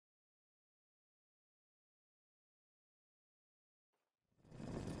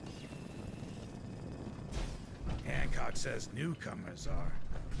Doc says newcomers are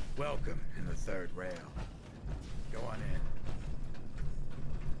welcome in the third rail. Go on in.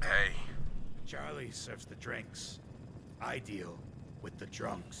 Hey. Charlie serves the drinks. I deal with the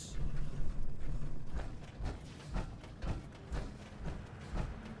drunks.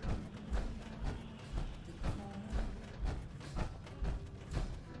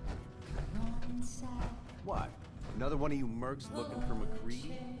 What? Another one of you mercs looking for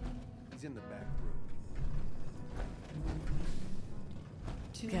McCready? He's in the back room.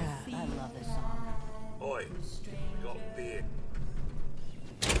 God, I love this song. Oi, got beer.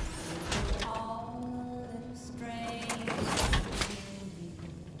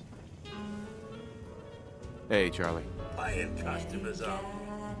 Hey, Charlie. Paying customers up.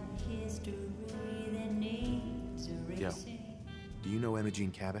 Yo, do you know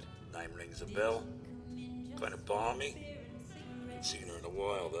Imogene Cabot? Name rings a bell. Kind of balmy. Ain't seen her in a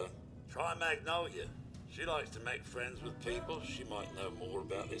while, though. Try Magnolia. She likes to make friends with people. She might know more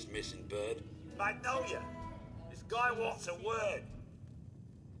about this missing bird. Magnolia! This guy wants a word.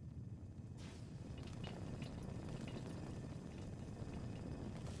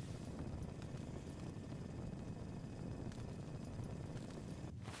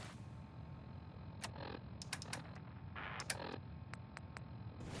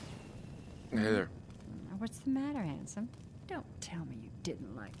 Hey there. What's the matter, handsome? Don't tell me you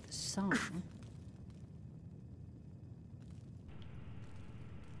didn't like the song.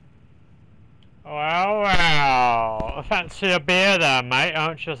 Well, fancy a beer there, mate,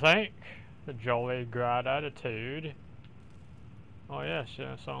 don't you think? The jolly grad attitude. Oh yes,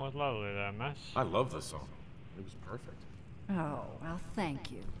 yeah, the song was lovely there, miss. I love this song. It was perfect. Oh, well,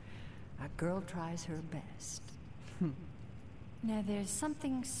 thank you. A girl tries her best. Now, there's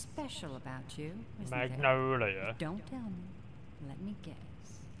something special about you, isn't Magnolia. there? Don't tell me. Let me guess.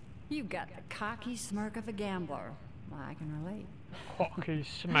 You got the cocky smirk of a gambler. Well, I can relate. Cocky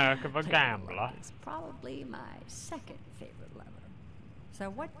smirk of a gambler. It's probably my second favorite lover. So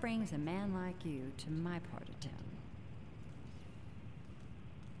what brings a man like you to my part of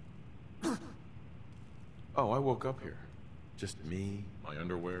town? Oh, I woke up here. Just me, my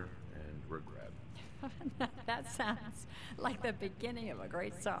underwear, and regret. That sounds like the beginning of a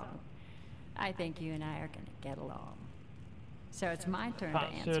great song. I think you and I are going to get along. So it's my turn to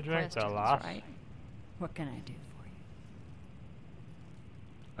answer questions, right? What can I do for you?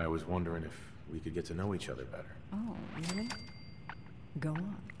 I was wondering if we could get to know each other better. Oh, really? Go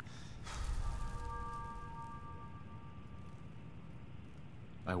on.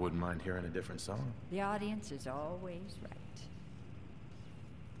 I wouldn't mind hearing a different song. The audience is always right.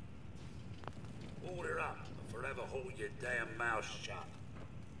 Order up and forever hold your damn mouth shut.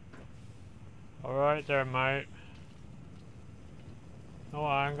 Alright there, mate. No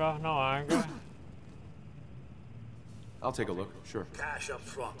anger, no anger. I'll take a look, sure. Cash up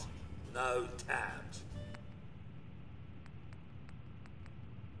front. No tabs.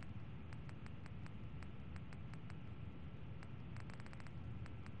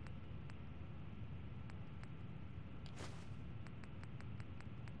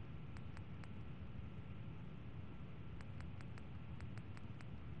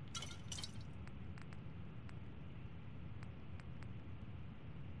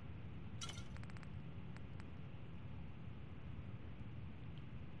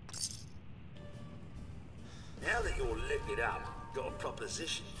 Now that you're liquored up, got a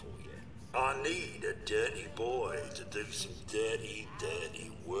proposition for you. I need a dirty boy to do some dirty,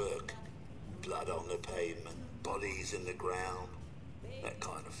 dirty work. Blood on the pavement, bodies in the ground, that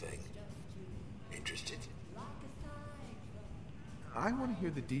kind of thing. Interested? I want to hear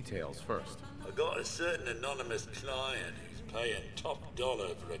the details first. I got a certain anonymous client who's paying top dollar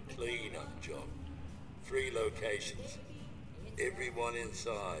for a clean-up job. 3 locations. Everyone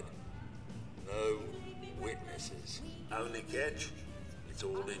inside. No witnesses. Only catch? It's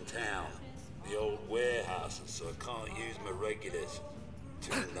all in town. The old warehouses, so I can't use my regulars.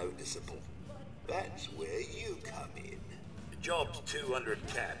 Too noticeable. That's where you come in. The job's 200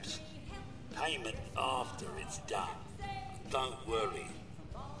 caps. Payment after it's done. Don't worry.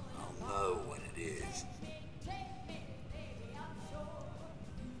 I'll know when it is.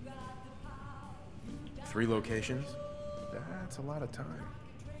 Three locations? That's a lot of time.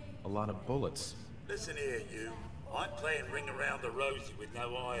 A lot of bullets. Listen here, you. I'm playing ring around the rosy with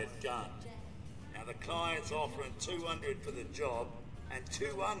no hired gun. Now the client's offering 200 for the job, and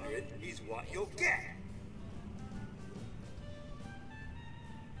 200 is what you'll get.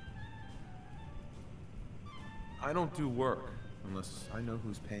 I don't do work unless I know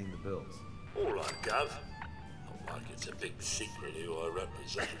who's paying the bills. All right, Gov. Not like it's a big secret who I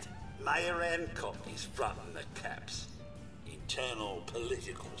represent. Mayor Hancock is fronting the caps. internal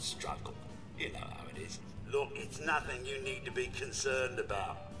political struggle. You know how it is. Look, it's nothing you need to be concerned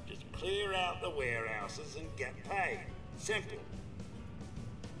about. Just clear out the warehouses and get paid. Simple.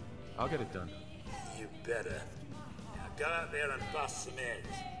 I'll get it done. You better. Now go out there and bust some heads.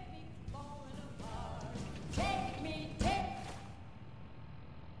 Take me, take.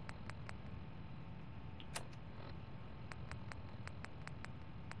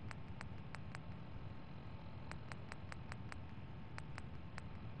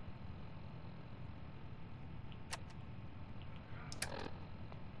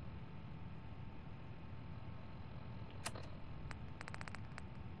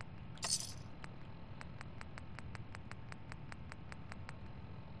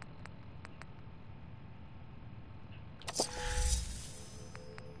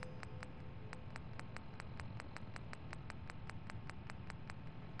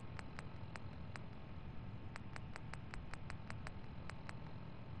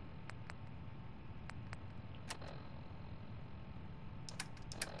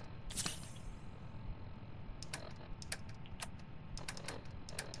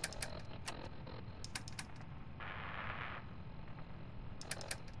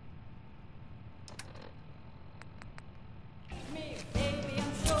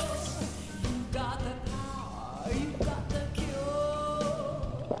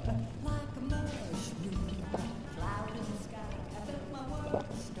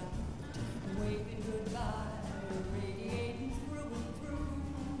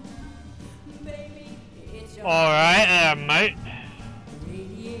 Alright there, mate.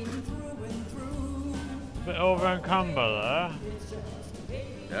 Bit over encumbered there.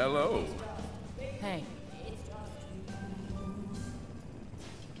 Hello. Hey.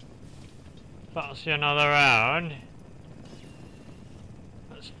 Fancy another round?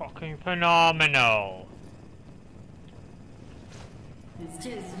 That's fucking phenomenal. It's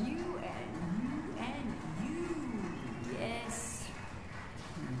just you and you. Yes.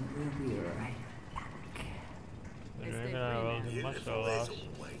 We'll be right back. Beautiful as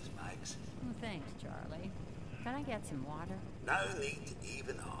always, Max. Well, thanks, Charlie. Can I get some water? No need to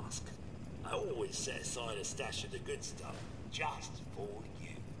even ask. I always set aside a stash of the good stuff just for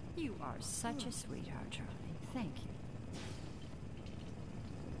you. You are such a sweetheart, Charlie. Thank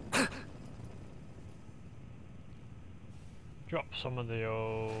you. Drop some of the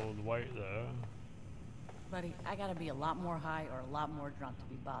old weight there. Buddy, I gotta be a lot more high or a lot more drunk to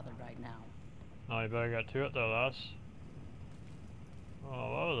be bothered right now. Oh, you better get to it though, lass. Oh,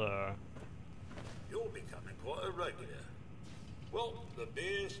 hello there. You're becoming quite a regular. Well, the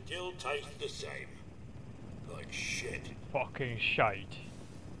beer still tastes the same. Like shit. Fucking shite.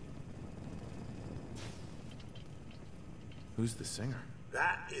 Who's the singer?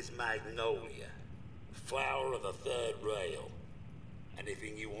 That is Magnolia, flower of the third rail.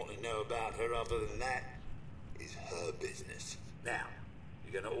 Anything you want to know about her other than that is her business. Now,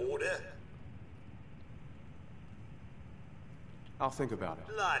 you gonna order? I'll think about it.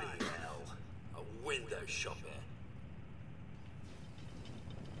 Bloody hell. A window shopper.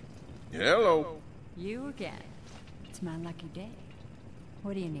 Hello. You again. It's my lucky day.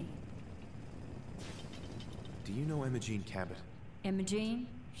 What do you need? Do you know Imogene Cabot? Imogene?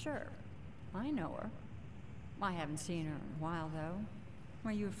 Sure. I know her. I haven't seen her in a while, though.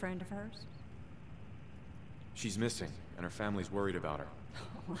 Were you a friend of hers? She's missing, and her family's worried about her.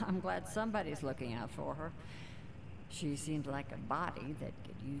 Well, I'm glad somebody's looking out for her. She seems like a body that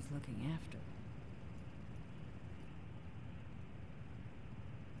could use looking after.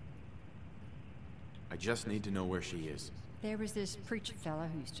 I just need to know where she is. There was this preacher fella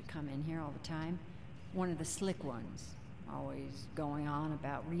who used to come in here all the time. One of the slick ones. Always going on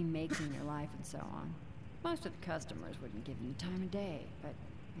about remaking your life and so on. Most of the customers wouldn't give him the time of day, but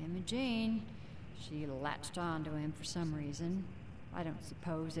Imogene, she latched on to him for some reason. I don't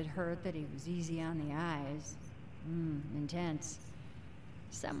suppose it hurt that he was easy on the eyes. Intense.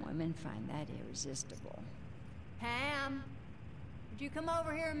 Some women find that irresistible. Pam, would you come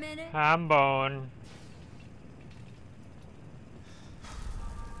over here a minute? Ham bone.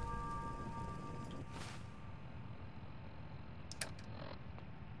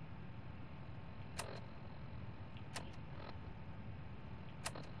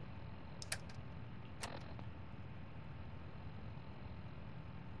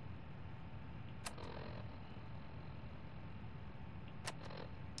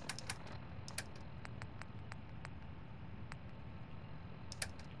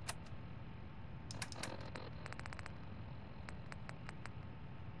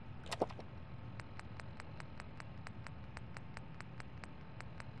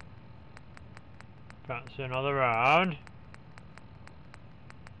 Fancy another round?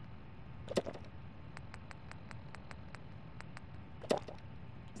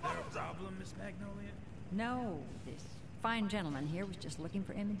 Miss Magnolia? No, this fine gentleman here was just looking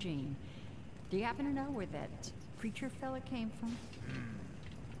for Imogene. Do you happen to know where that preacher fella came from?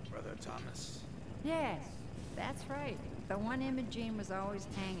 Brother Thomas? Yes, that's right. The one Imogene was always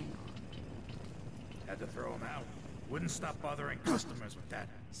hanging on. Had to throw him out. Wouldn't stop bothering customers with that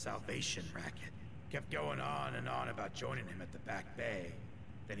salvation racket. Kept going on and on about joining him at the back bay.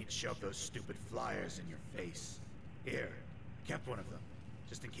 Then he'd shove those stupid flyers in your face. Here, I kept one of them,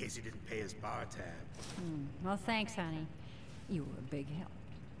 just in case he didn't pay his bar tab. Well, thanks, honey. You were a big help.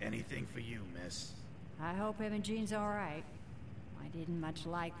 Anything for you, miss. I hope Imogene's all right. I didn't much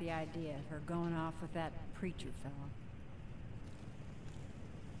like the idea of her going off with that preacher fella.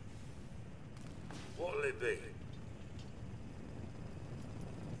 What'll it be?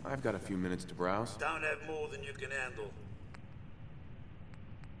 I've got a few minutes to browse. Don't have more than you can handle.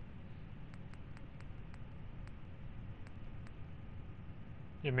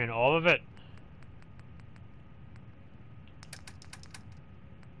 You mean all of it?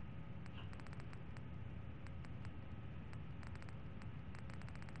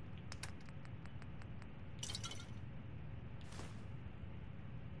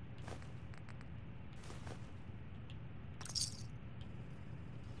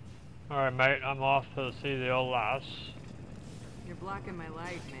 Alright, mate, I'm off to see the old lass. You're blocking my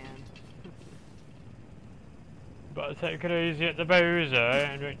light, man. But take it easy at the boozer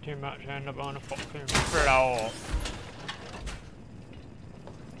and drink too much, end up on a fucking floor.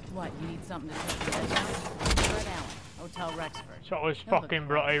 What, you need something to take your edge out? Fred Allen, Hotel Rexford. It's always He'll look fucking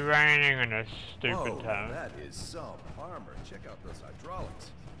for bloody raining in this stupid Whoa, town. that is some armor. Check out those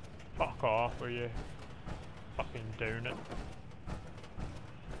hydraulics. Fuck off, will you? Fucking doing it.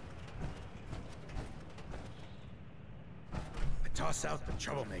 I toss out the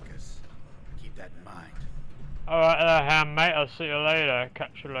troublemakers. Keep that in mind. Alright there, ham mate, I'll see you later.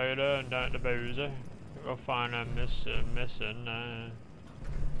 Catch you later and down at the boozer. Go find her missing.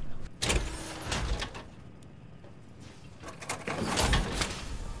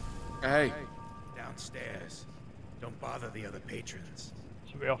 Hey. Downstairs. Don't bother the other patrons.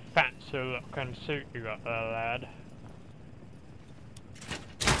 It's a real fancy looking suit you got there, lad.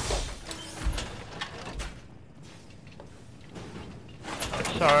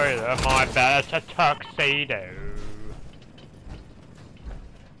 Oh, sorry there, my bad, it's a tuxedo.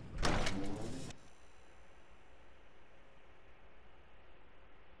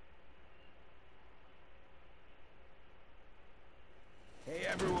 Hey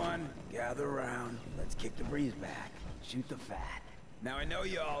everyone, gather around. Let's kick the breeze back. Shoot the fat. Now I know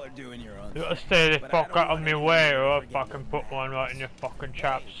you all are doing your own You gotta thing, stay the but I fuck don't out of want me anyone way to or I'll forget fucking your put one right in your fucking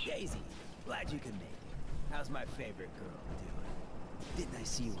chaps. Hey, Daisy, glad you can make it. How's my favorite girl doing? Didn't I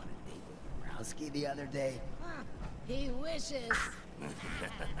see you on a date with Browski the other day? He wishes.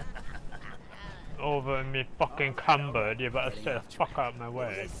 Over in me fucking cupboard, you better stay the fuck out of my What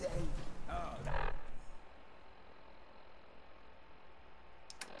was I way. saying? Oh.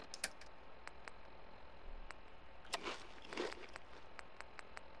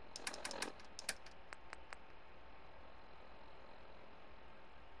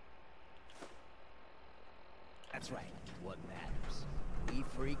 That's right. What matters? We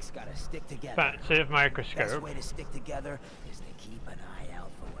freaks gotta stick together. Fancy of Best microscope. way to stick together is to keep an eye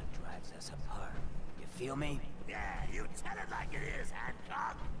out for what drives us apart. You feel me? Yeah, you tell it like it is,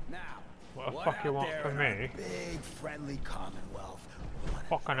 Hancock. Now, What the fuck you out want there from in our me? Big friendly Commonwealth. wanna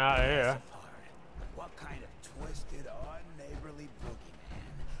Fucking drive outta us here. apart? What kind of twisted, unneighborly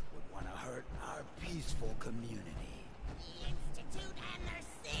boogeyman would want to hurt our peaceful community? The Institute and their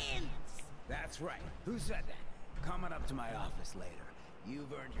sins! That's right. Who said that? Coming up to my office later.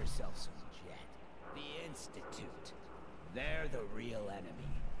 You've earned yourself some jet. The Institute. They're the real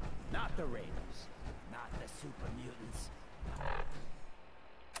enemy. Not the Raiders. Not the super mutants.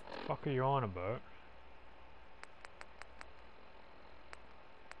 Fuck are you on about?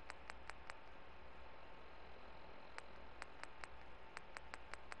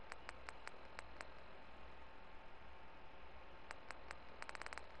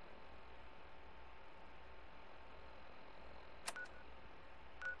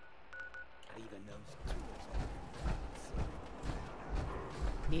 Even those tools.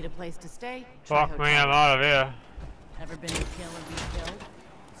 Need a place to stay? Try Fuck me, Hotel I'm out of here. Ever been to kill or be killed?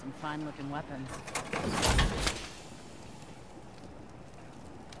 Some fine-looking weapons.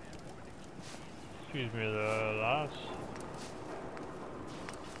 Excuse me, the lass.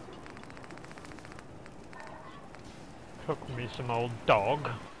 Cook me some old dog.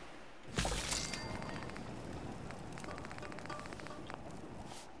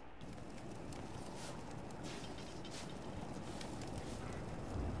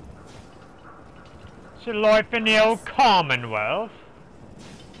 So life in the old Commonwealth.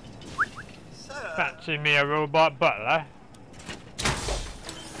 Sir, Fancy me a robot butler.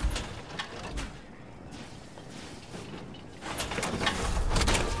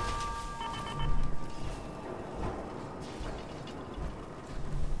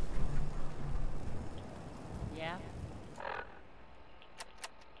 Yeah?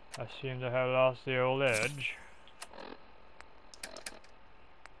 I seem to have lost the old edge.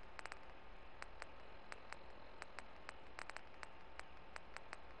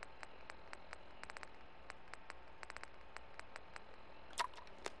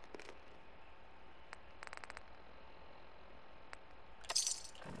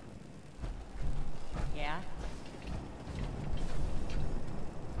 Yeah?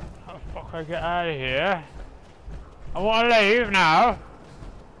 How the fuck I get out of here? I want to leave now.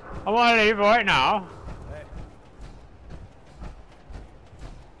 I want to leave right now. Hey.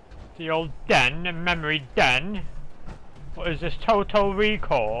 The old den, the memory den. What is this, Total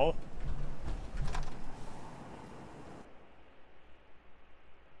Recall?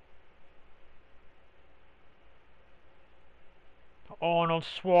 Arnold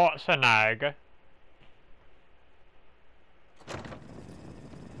Schwarzenegger.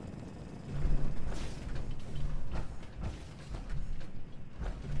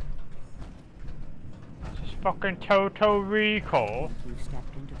 This is fucking Total Recall. You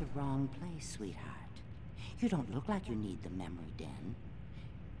stepped into the wrong place, sweetheart. You don't look like you need the memory den.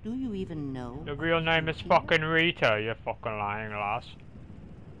 Do you even know? The real name is fucking Rita, you fucking lying lass.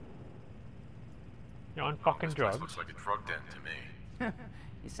 You're on fucking This drugs. place looks like a drug den to me.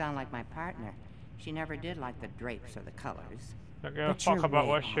 You sound like my partner. She never did like the drapes or the colors. Don't give a But you're fuck about way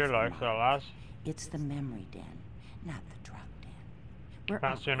what she off the likes, mark. lass. It's the memory den, not the drug den. We're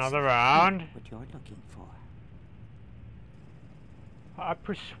Fancy opposites. another round? What you're looking for. I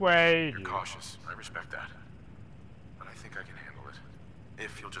persuade You're you. cautious. I respect that. But I think I can handle it.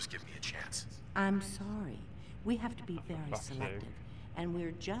 If you'll just give me a chance. I'm sorry. We have to be very fuck's sake. selective, and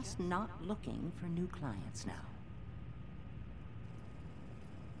we're just not looking for new clients now.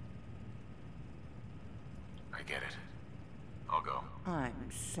 I get it. I'll go. I'm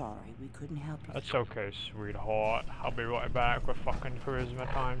sorry we couldn't help you. That's okay, sweetheart. I'll be right back with fucking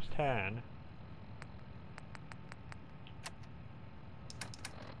charisma times 10.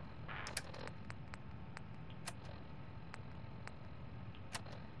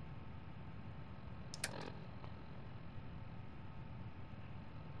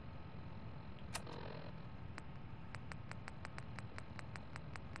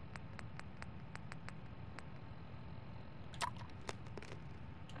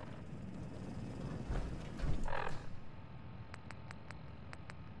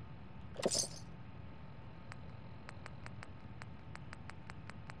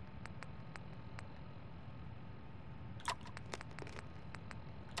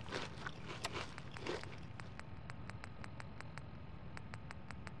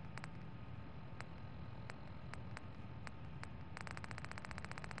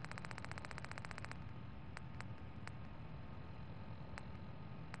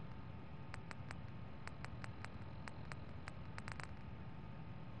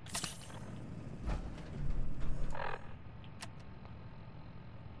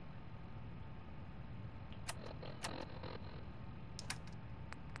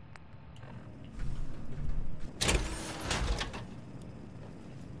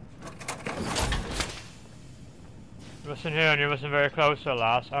 Listen here, and you listen very closely,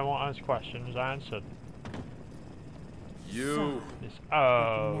 lass. I want those questions answered. You. This, The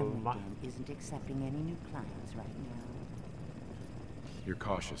oh, memory my. den isn't accepting any new clients right now. You're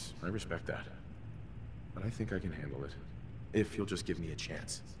cautious. I respect that. But I think I can handle it. If you'll just give me a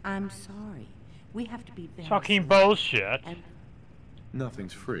chance. I'm sorry. We have to be very Fucking selective, bullshit. and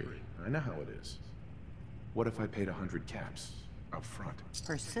Nothing's free. I know how it is. What if I paid 100 caps up front?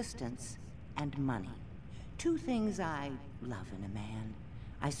 persistence and money. Two things I love in a man.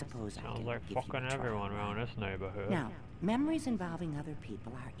 I suppose I Sounds can like give you fucking a trial everyone run. around this neighborhood. Now, memories involving other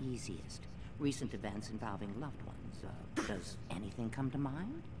people are easiest. Recent events involving loved ones. Does anything come to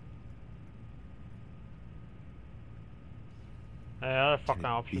mind? Yeah, other fucking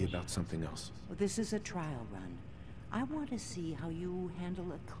Can it be options. about something else? Well, this is a trial run. I want to see how you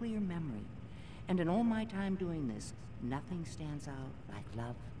handle a clear memory. And in all my time doing this, nothing stands out like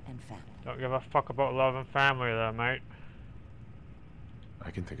love and family. Don't give a fuck about love and family there, mate. I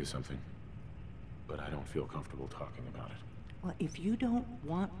can think of something. But I don't feel comfortable talking about it. Well, if you don't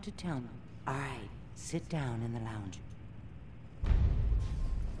want to tell me, all right, sit down in the lounge.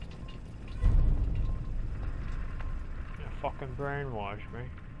 You fucking brainwash me.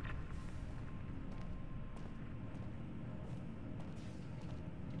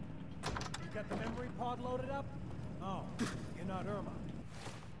 got the memory pod loaded up? Oh, you're not Irma.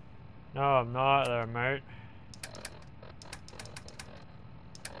 No, I'm not there, mate.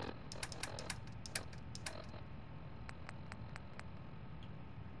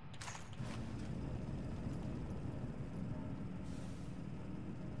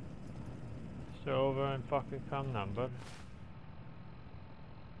 Silver and fucking come numbered.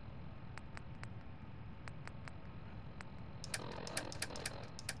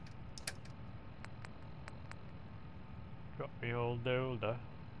 Got me old older.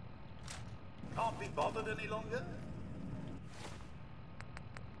 Can't be bothered any longer?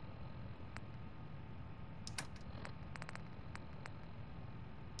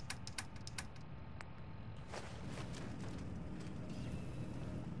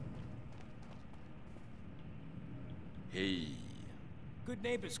 Hey. Good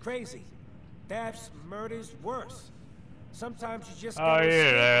neighbors crazy. Thefts, murders, worse. Sometimes you just Oh, gotta yeah,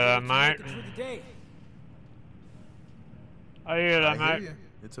 escape there, and mate. make it through the day. I hear that, I hear mate. ya.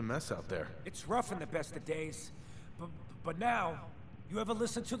 It's a mess out there. It's rough in the best of days. But now, you ever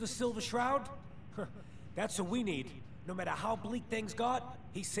listen to the Silver Shroud? That's what we need. No matter how bleak things got,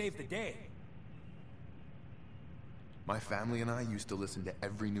 he saved the day. My family and I used to listen to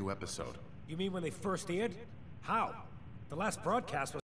every new episode. You mean when they first aired? How? The last broadcast was